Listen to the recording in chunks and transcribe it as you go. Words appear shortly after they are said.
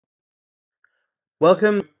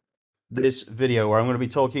Welcome to this video where I'm going to be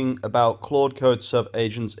talking about Claude Code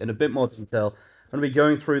sub-agents in a bit more detail. I'm going to be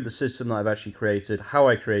going through the system that I've actually created, how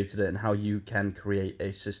I created it, and how you can create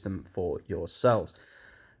a system for yourselves.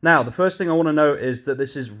 Now, the first thing I want to note is that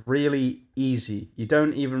this is really easy. You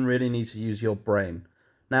don't even really need to use your brain.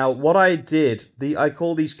 Now, what I did, I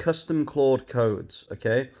call these custom Claude codes,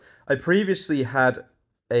 okay? I previously had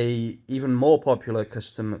a even more popular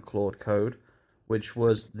custom Claude code, which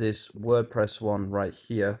was this WordPress one right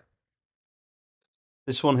here.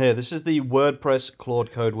 This one here, this is the WordPress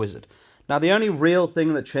Claude Code Wizard. Now, the only real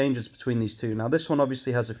thing that changes between these two, now this one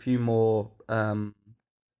obviously has a few more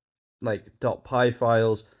like .py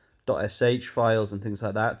files, .sh files, and things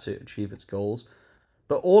like that to achieve its goals.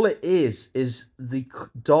 But all it is the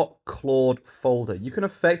 .claude folder. You can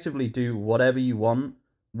effectively do whatever you want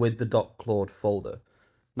with the .claude folder.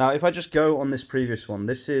 Now, if I just go on this previous one,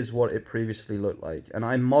 this is what it previously looked like, and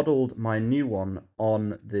I modeled my new one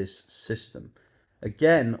on this system.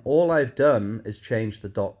 Again, all I've done is change the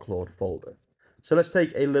 .claude folder. So let's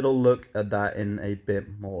take a little look at that in a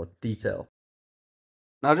bit more detail.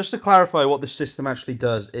 Now, just to clarify what this system actually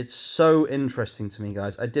does, it's so interesting to me,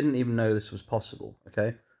 guys. I didn't even know this was possible,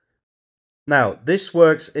 okay? Now, this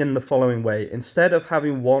works in the following way. Instead of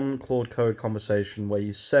having one Claude Code conversation where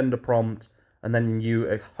you send a prompt and then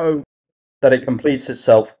you hope that it completes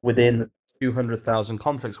itself within 200,000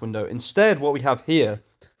 context window, instead what we have here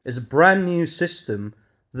is a brand new system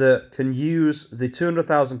that can use the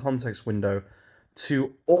 200,000 context window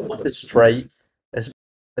to orchestrate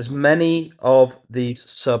as many of these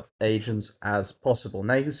sub-agents as possible.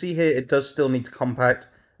 Now you can see here it does still need to compact.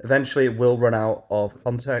 Eventually it will run out of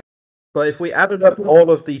context. But if we added up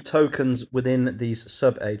all of the tokens within these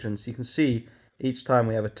sub-agents, you can see each time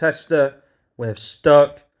we have a tester, we have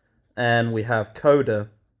stuck, and we have coder.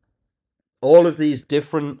 All of these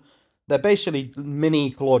different, they're basically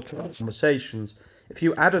mini Claude conversations. If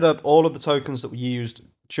you added up all of the tokens that were used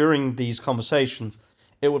during these conversations,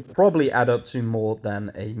 it would probably add up to more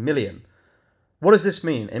than 1 million. What does this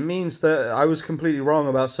mean? It means that I was completely wrong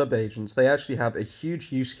about sub-agents. They actually have a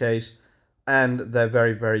huge use case, and they're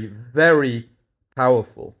very, very, very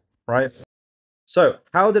powerful, right? So,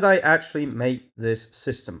 how did I actually make this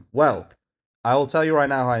system? Well, I will tell you right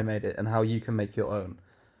now how I made it and how you can make your own.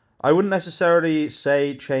 I wouldn't necessarily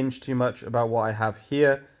say change too much about what I have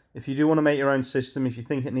here. If you do want to make your own system, if you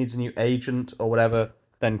think it needs a new agent or whatever,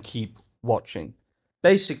 then keep watching.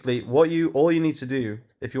 Basically, all you need to do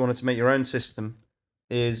if you wanted to make your own system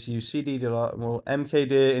is you cd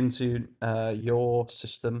mkdir into your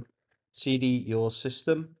system, cd your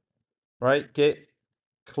system, right? Git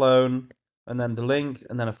clone, and then the link,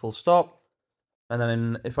 and then a full stop, and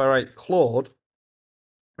then if I write Claude,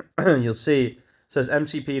 you'll see it says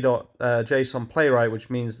mcp.json playwright, which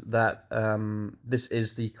means that this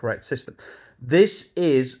is the correct system. This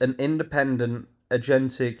is an independent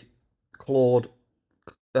agentic Claude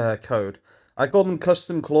code. I call them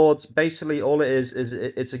custom Claudes. Basically, all it is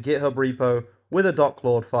it's a GitHub repo with a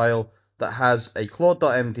 .claude file that has a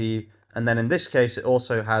claude.md, and then in this case, it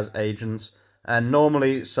also has agents, and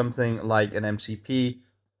normally something like an MCP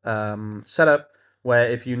setup,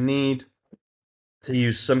 where if you need to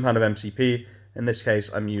use some kind of MCP, in this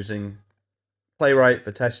case, I'm using Playwright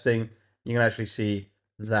for testing, you can actually see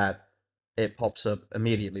that it pops up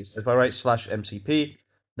immediately. So if I write /MCP,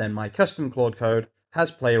 then my custom Claude code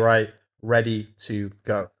has Playwright ready to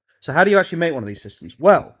go. So how do you actually make one of these systems?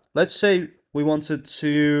 Well, let's say we wanted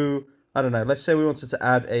to, let's say we wanted to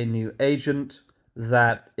add a new agent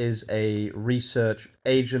that is a research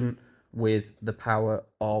agent with the power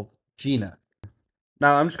of Gina.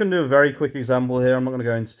 Now, I'm just going to do a very quick example here. I'm not going to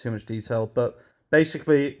go into too much detail, but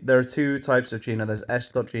basically, there are two types of Gina. There's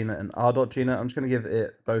s.Gina and r.Gina. I'm just going to give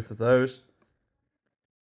it both of those.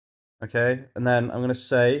 Okay, and then I'm going to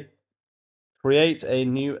say, create a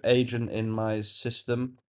new agent in my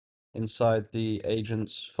system inside the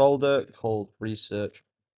agents folder called research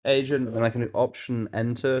agent. And then I can do option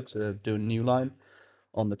enter to do a new line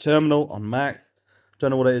on the terminal on Mac. Don't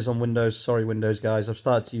know what it is on Windows. Sorry, Windows guys. I've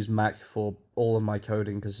started to use Mac for all of my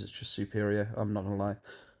coding because it's just superior. I'm not gonna lie.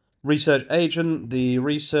 Research agent. The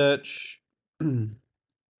research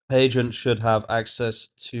agent should have access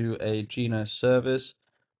to a Gina service,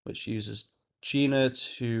 which uses Gina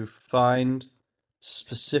to find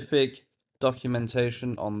specific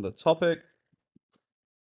documentation on the topic.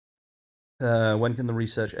 When can the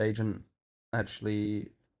research agent actually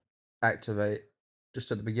activate? Just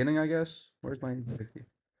at the beginning, I guess. Where's my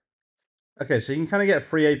Okay, so you can kind of get a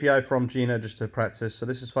free API from Gina just to practice. So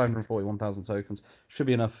this is 541,000 tokens. Should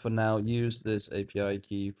be enough for now. Use this API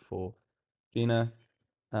key for Gina.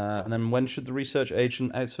 And then when should the research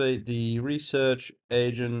agent activate? The research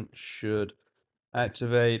agent should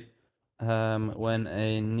activate when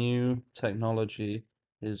a new technology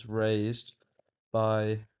is raised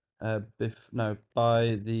by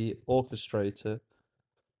by the orchestrator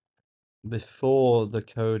before the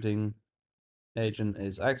coding agent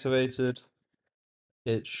is activated.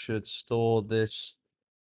 It should store this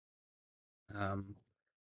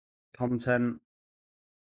content,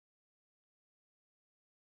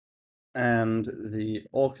 and the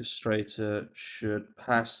orchestrator should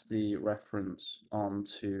pass the reference on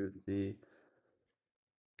to the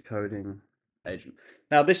coding agent.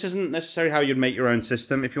 Now, this isn't necessarily how you'd make your own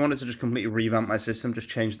system. If you wanted to just completely revamp my system, just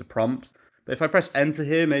change the prompt. But if I press enter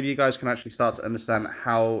here, maybe you guys can actually start to understand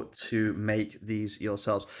how to make these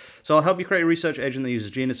yourselves. So I'll help you create a research agent that uses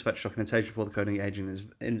Genus to fetch documentation before the coding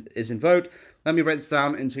agent is invoked. Let me break this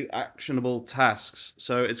down into actionable tasks.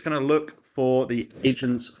 So it's going to look for the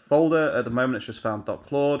agents folder. At the moment, it's just found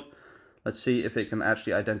 .claude. Let's see if it can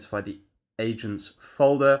actually identify the agents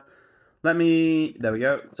folder. There we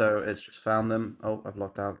go. So it's just found them. Oh, I've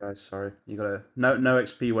logged out, guys. Sorry. You gotta, no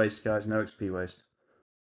XP waste, guys. No XP waste.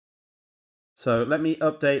 So let me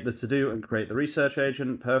update the to-do and create the research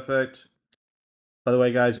agent. Perfect. By the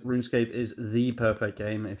way, guys, RuneScape is the perfect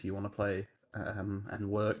game if you want to play and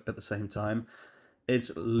work at the same time.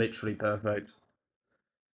 It's literally perfect.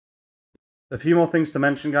 A few more things to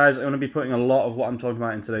mention, guys. I'm going to be putting a lot of what I'm talking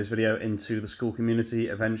about in today's video into the Skool community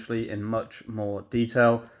eventually in much more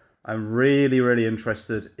detail. I'm really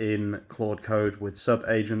interested in Claude Code with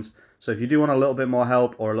sub-agents. So if you do want a little bit more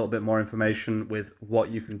help or a little bit more information with what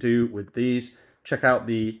you can do with these, check out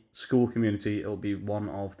the Skool community. It will be one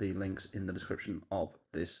of the links in the description of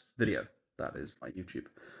this video. That is my YouTube.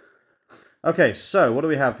 Okay, so what do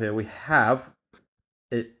we have here? We have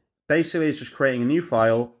it basically is just creating a new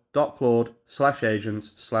file,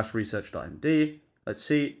 .claude/agents/research.md. Let's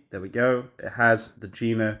see, there we go. It has the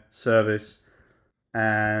Gina service.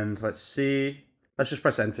 And let's see, let's just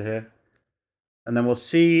press enter here. And then we'll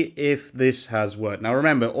see if this has worked. Now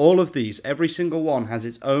remember, all of these, every single one has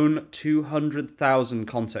its own 200,000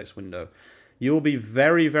 context window. You'll be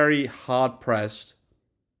very hard pressed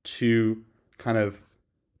to kind of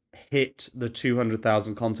hit the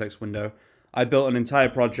 200,000 context window. I built an entire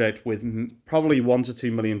project with probably 1 to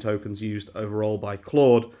 2 million tokens used overall by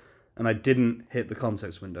Claude, and I didn't hit the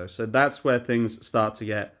context window. So that's where things start to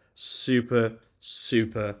get super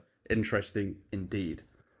interesting indeed.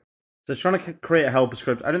 So it's trying to create a helper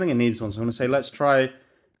script. I don't think it needs one, so I'm going to say let's try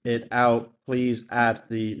it out. Please add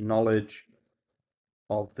the knowledge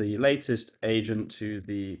of the latest agent to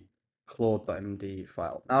the Claude.md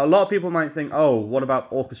file. Now, a lot of people might think, oh, what about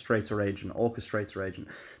orchestrator agent? Orchestrator agent.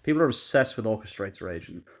 People are obsessed with orchestrator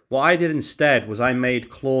agent. What I did instead was I made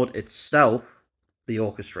Claude itself the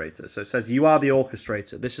orchestrator. So it says you are the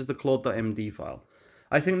orchestrator. This is the Claude.md file.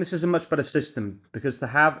 I think this is a much better system because to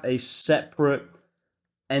have a separate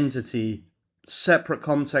entity, separate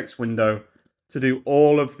context window to do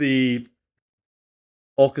all of the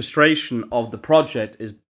orchestration of the project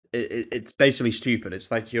is it's basically stupid.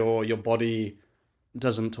 It's like your body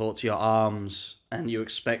doesn't talk to your arms and you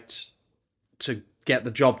expect to get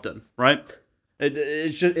the job done, right?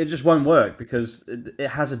 It just won't work because it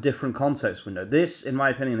has a different context window. This, in my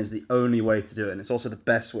opinion, is the only way to do it, and it's also the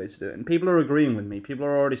best way to do it. And people are agreeing with me. People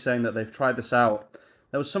are already saying that they've tried this out.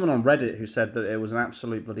 There was someone on Reddit who said that it was an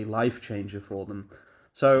absolute bloody life changer for them.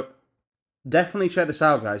 So definitely check this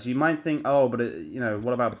out, guys. You might think, oh, but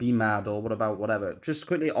what about BMAD or what about whatever? Just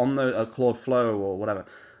quickly on the Claude Flow or whatever.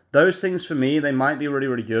 Those things for me, they might be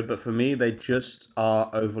really good, but for me, they just are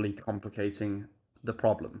overly complicating the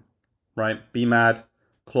problem, right? BMAD,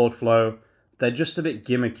 Claude Flow, they're just a bit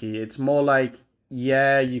gimmicky. It's more like,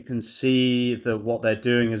 yeah, you can see that what they're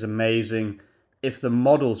doing is amazing if the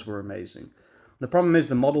models were amazing. The problem is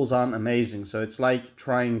the models aren't amazing, so it's like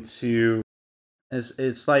trying to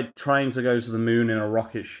it's like trying to go to the moon in a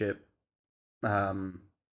rocket ship,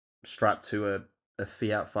 strapped to a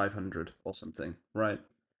Fiat 500 or something, right?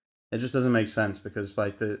 It just doesn't make sense because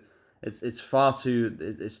like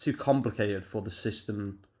it's too complicated for the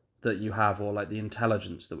system that you have or like the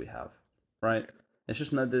intelligence that we have, right? It's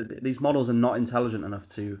just these models are not intelligent enough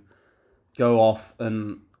to go off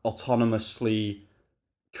and autonomously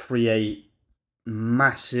create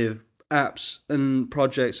massive apps and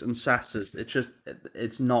projects and SaaSes.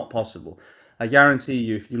 It's not possible. I guarantee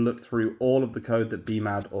you, if you look through all of the code that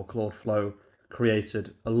BMAD or Claude Flow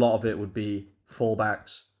created, a lot of it would be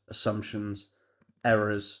fallbacks, assumptions,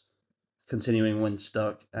 errors, continuing when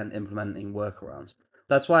stuck, and implementing workarounds.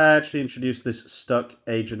 That's why I actually introduced this stuck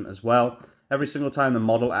agent as well. every single time the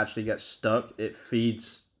model actually gets stuck, it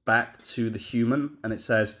feeds back to the human and it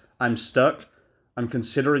says, I'm stuck. I'm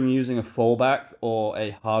considering using a fallback or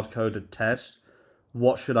a hard-coded test.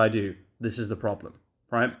 What should I do? This is the problem,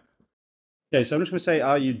 right? Okay, so I'm just going to say,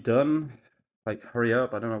 are you done? Like, hurry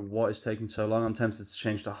up. I don't know what is taking so long. I'm tempted to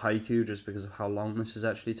change to haiku just because of how long this is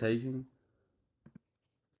actually taking.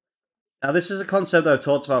 Now, this is a concept that I've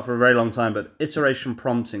talked about for a very long time, but iteration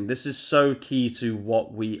prompting, this is so key to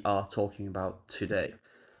what we are talking about today.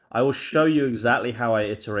 I will show you exactly how I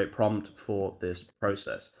iterate prompt for this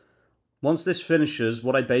process. Once this finishes,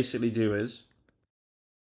 what I basically do is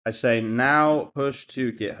I say now push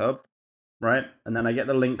to GitHub, right? And then I get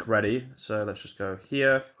the link ready. So let's just go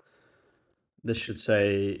here. This should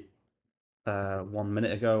say 1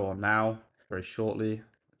 minute ago or now, very shortly.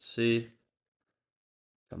 Let's see.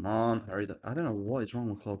 Come on, hurry. I don't know what is wrong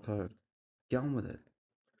with Claude Code. Get on with it.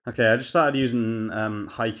 Okay, I just started using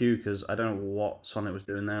Haiku because I don't know what Sonnet was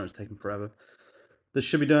doing there. It was taking forever. This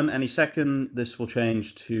should be done any second. This will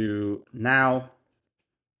change to now.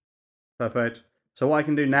 Perfect. So what I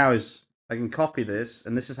can do now is I can copy this,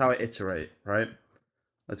 and this is how I iterate, right?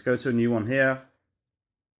 Let's go to a new one here.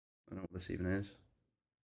 I don't know what this even is.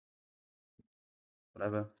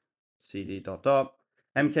 Whatever. CD dot dot.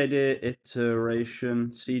 MKD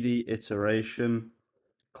iteration, CD iteration,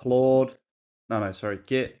 Claude. No, sorry.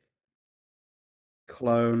 Git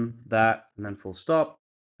clone that, and then full stop,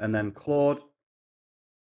 and then Claude.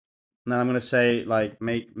 And then I'm going to say, like,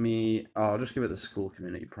 make me, I'll just give it the school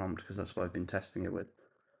community prompt because that's what I've been testing it with.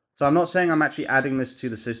 So I'm not saying I'm actually adding this to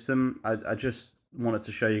the system. I just wanted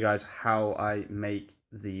to show you guys how I make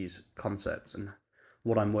these concepts and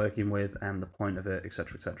what I'm working with and the point of it,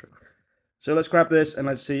 etc., etc. So let's grab this and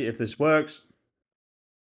let's see if this works.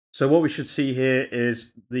 So what we should see here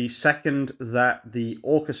is the second that the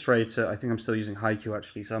orchestrator, I think I'm still using Haiku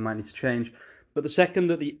actually, so I might need to change. But the second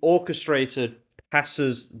that the orchestrator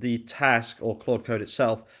passes the task, or Claude Code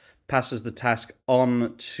itself, passes the task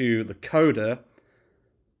on to the coder.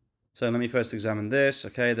 So let me first examine this.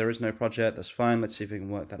 Okay, there is no project. That's fine. Let's see if we can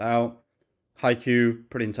work that out. Haiku,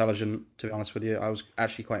 pretty intelligent, to be honest with you. I was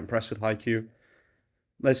actually quite impressed with Haiku.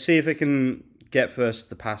 Let's see if it can get first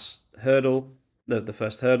the past hurdle, the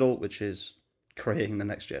first hurdle, which is creating the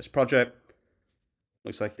Next.js project.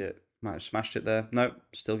 Looks like it might have smashed it there. Nope,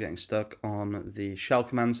 still getting stuck on the shell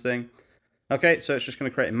commands thing. Okay, so it's just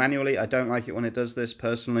going to create it manually. I don't like it when it does this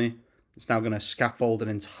personally. It's now going to scaffold an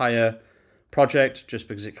entire project just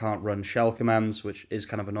because it can't run shell commands, which is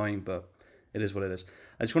kind of annoying, but it is what it is.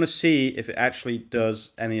 I just want to see if it actually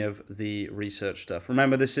does any of the research stuff.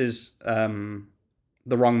 Remember, this is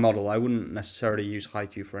the wrong model. I wouldn't necessarily use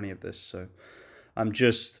Haiku for any of this, so I'm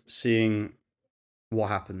just seeing what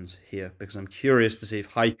happens here because I'm curious to see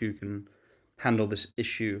if Haiku can handle this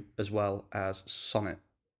issue as well as Sonnet.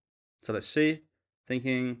 So let's see.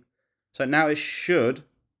 Thinking. So now it should.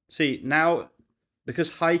 See, now, because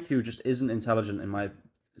Haiku just isn't intelligent in my...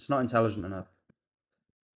 It's not intelligent enough.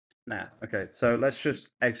 Nah, okay. So let's just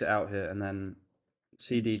exit out here and then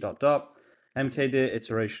cd dot dot. mkd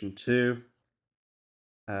iteration 2.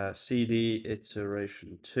 cd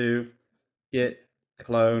iteration 2. Git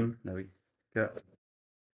clone. There we go.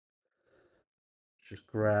 Just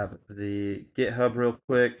grab the GitHub real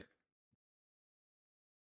quick.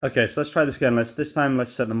 Okay, so let's try this again. This time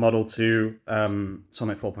let's set the model to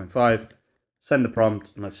Sonnet 4.5, send the prompt,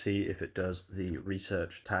 and let's see if it does the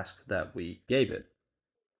research task that we gave it.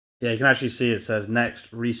 Yeah, you can actually see it says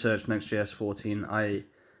next research Next.js 14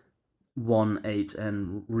 I18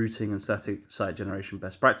 and routing and static site generation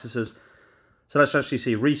best practices. So let's actually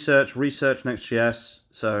see research Next.js.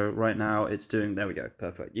 So right now it's doing, there we go,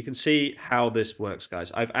 perfect. You can see how this works,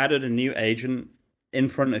 guys. I've added a new agent in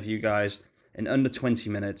front of you guys in under 20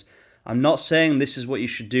 minutes. I'm not saying this is what you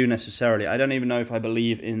should do necessarily. I don't even know if I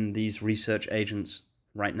believe in these research agents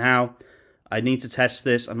right now. I need to test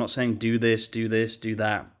this. I'm not saying do this, do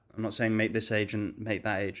that. I'm not saying make this agent, make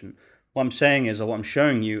that agent. What I'm saying is, or what I'm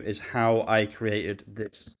showing you is how I created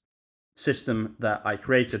this system that I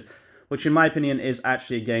created, which in my opinion is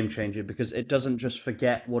actually a game changer because it doesn't just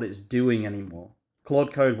forget what it's doing anymore.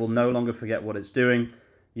 Claude Code will no longer forget what it's doing.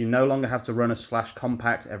 You no longer have to run a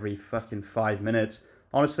 /compact every fucking 5 minutes.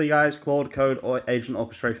 Honestly, guys, Claude Code or Agent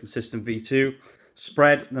Orchestration System V2,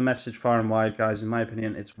 spread the message far and wide, guys. In my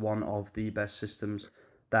opinion, it's one of the best systems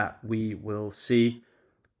that we will see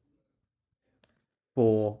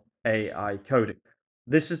for AI coding.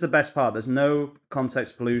 This is the best part. There's no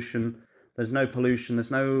context pollution. There's no pollution. There's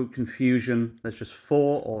no confusion. There's just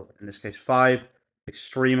 4, or in this case 5,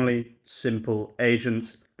 extremely simple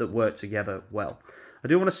agents that work together well. I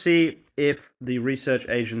do want to see if the research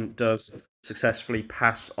agent does successfully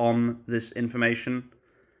pass on this information.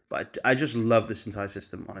 But I just love this entire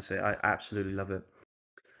system, honestly. I absolutely love it.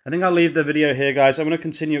 I think I'll leave the video here, guys. I'm going to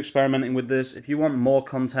continue experimenting with this. If you want more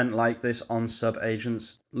content like this on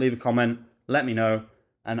sub-agents, leave a comment, let me know,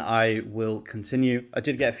 and I will continue. I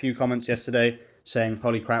did get a few comments yesterday saying,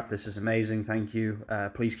 holy crap, this is amazing, thank you.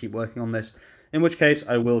 Please keep working on this. In which case,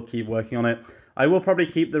 I will keep working on it. I will probably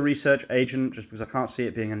keep the research agent just because I can't see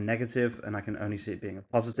it being a negative, and I can only see it being a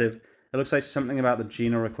positive. It looks like something about the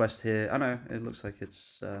Gina request here. I know, it looks like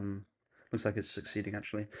it's... looks like it's succeeding,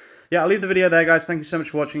 actually. Yeah, I'll leave the video there, guys. Thank you so much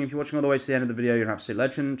for watching. If you're watching all the way to the end of the video, you're an absolute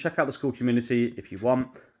legend. Check out the Skool community if you want.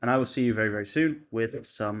 And I will see you very, very soon with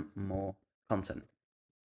some more content.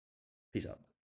 Peace out.